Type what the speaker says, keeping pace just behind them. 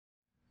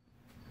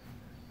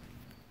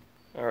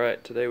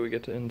Alright, today we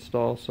get to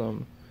install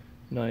some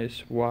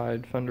nice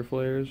wide fender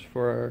flares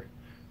for our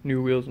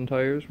new wheels and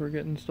tires we're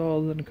getting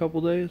installed in a couple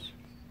days.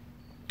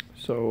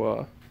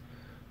 So,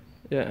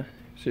 yeah,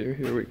 see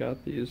here we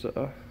got these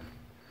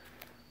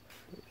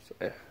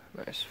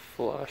nice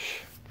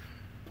flush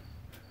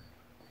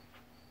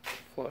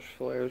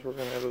flares. We're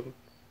gonna have a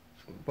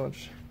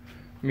bunch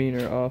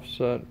meaner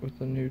offset with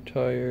the new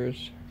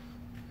tires.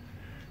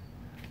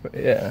 But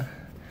yeah,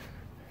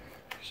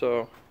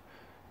 so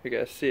you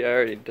guys see I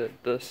already did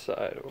this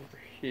side over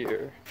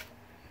here.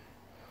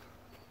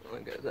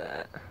 Look at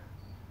that.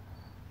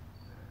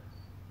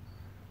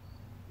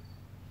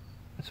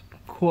 It's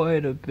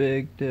quite a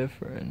big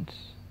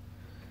difference.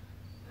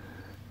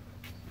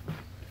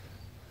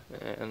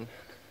 And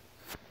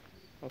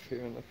up here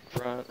in the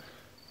front,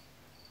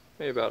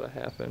 maybe about a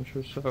 ½ inch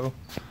or so.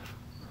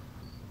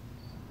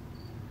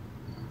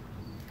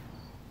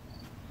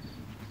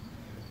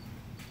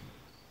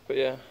 But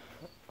yeah,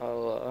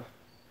 I'll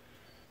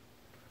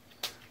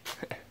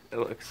it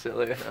looks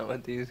silly now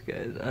with these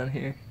guys on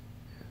here.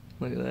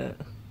 Look at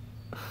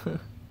that.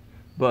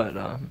 But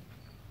I'm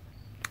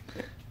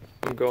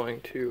going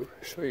to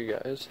show you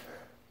guys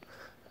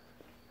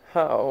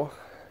how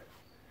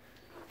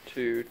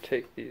to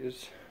take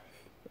these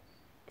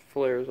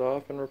flares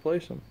off and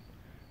replace them.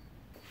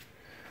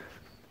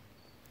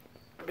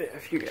 But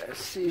if you guys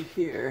see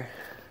here,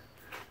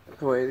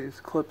 the way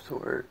these clips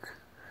work,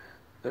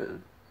 there's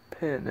a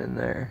pin in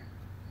there,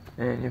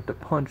 and you have to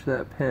punch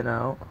that pin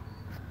out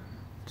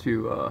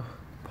to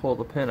pull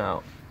the pin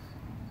out.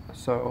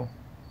 So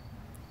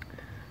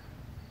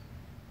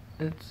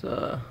it's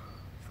fun.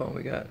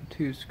 We got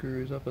 2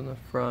 screws up in the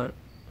front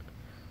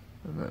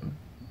and then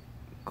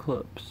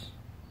clips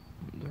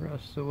the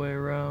rest of the way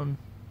around,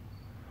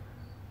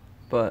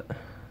 but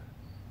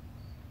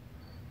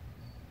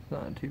it's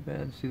not too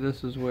bad. See,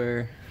 this is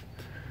where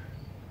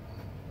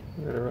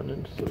we're gonna run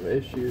into some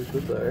issues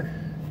with our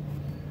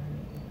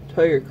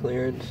tire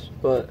clearance,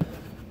 but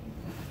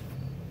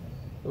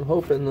I'm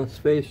hoping the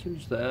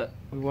spacers that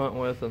we went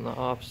with and the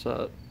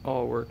offset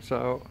all works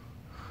out.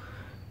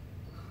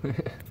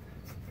 It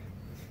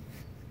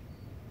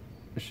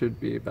should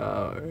be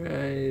about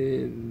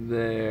right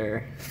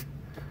there.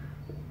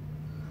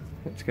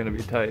 It's gonna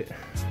be tight.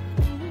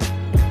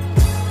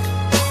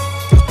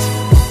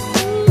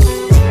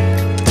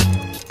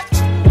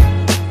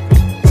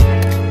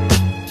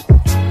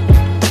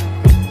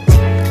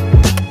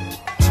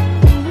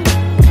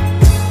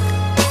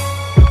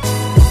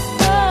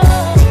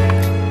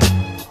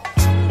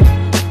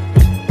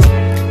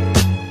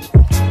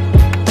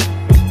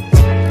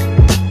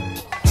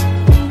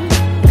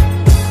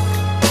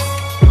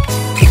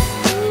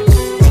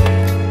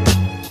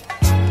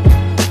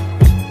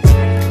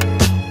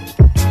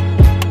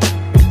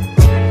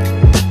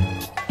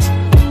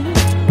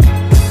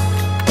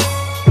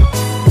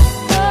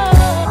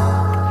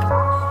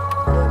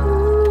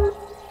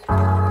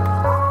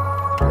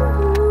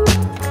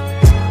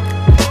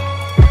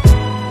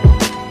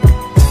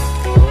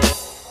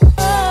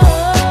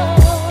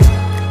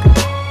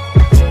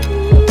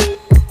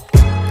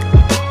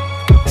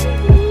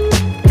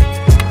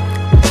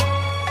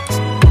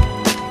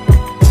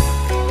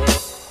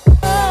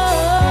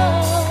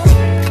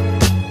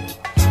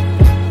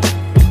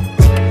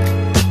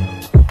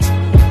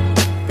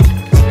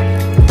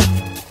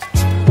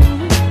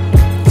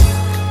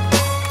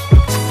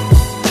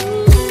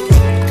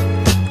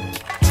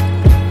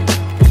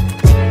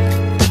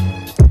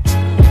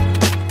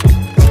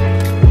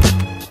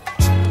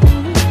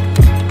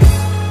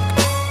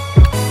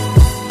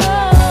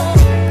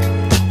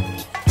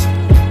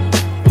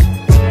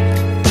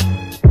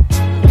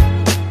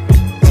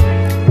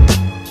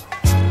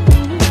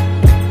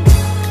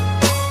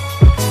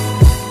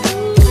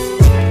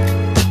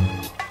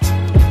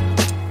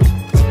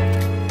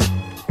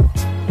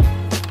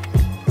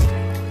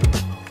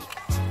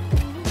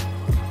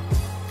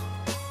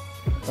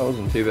 That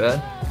wasn't too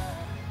bad.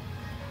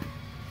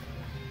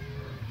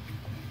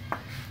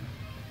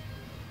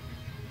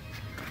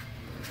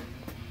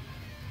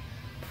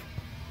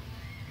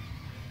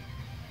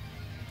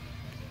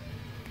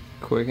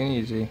 Quick and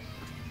easy.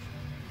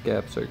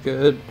 Gaps are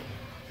good.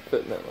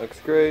 Fitment looks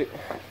great.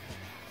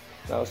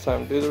 Now it's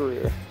time to do the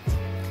rear.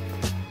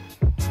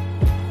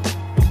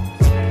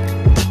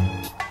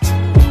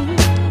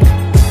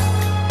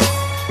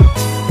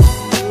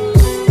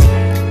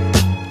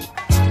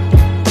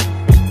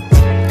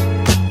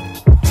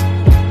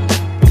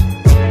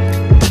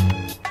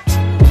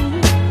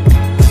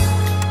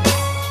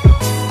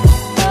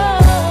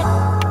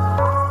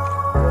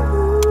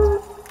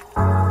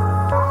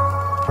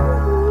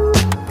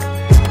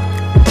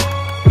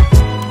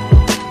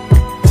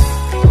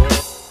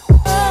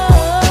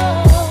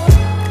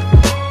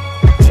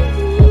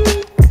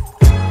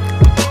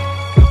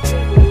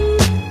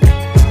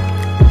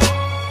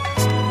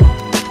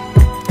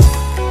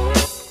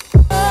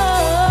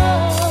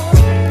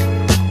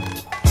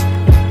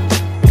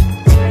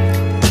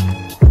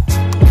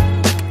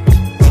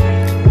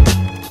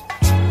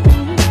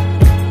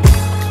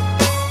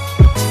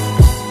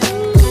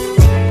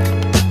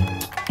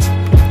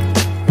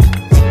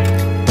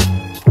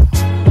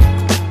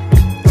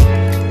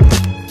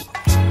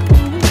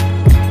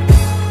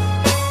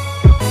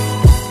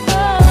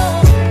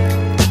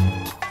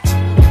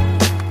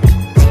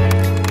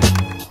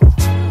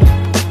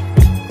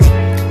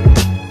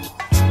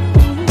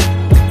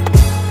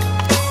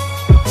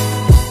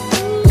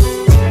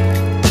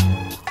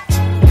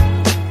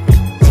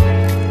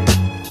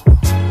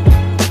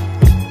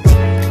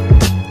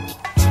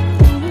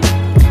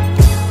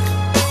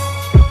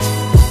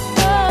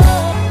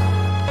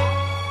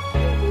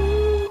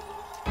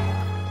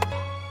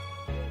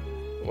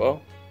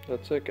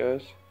 that's it,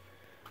 guys.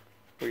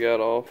 We got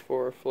all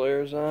 4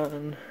 flares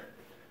on.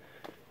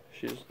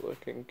 She's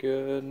looking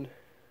good.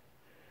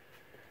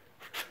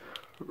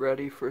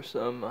 Ready for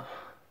some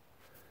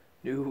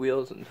new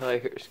wheels and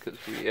tires, because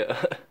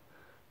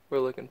we're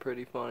looking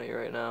pretty funny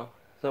right now.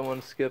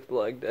 Someone skipped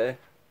leg day.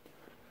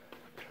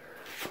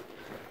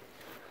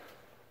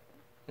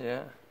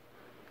 Yeah.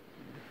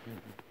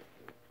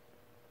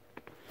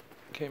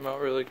 Came out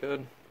really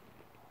good.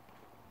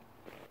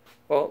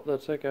 Well,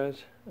 that's it,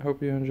 guys. I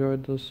hope you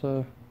enjoyed this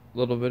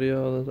little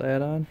video, this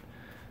add-on.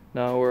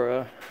 Now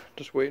we're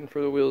just waiting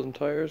for the wheels and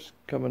tires,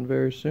 coming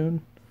very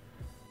soon.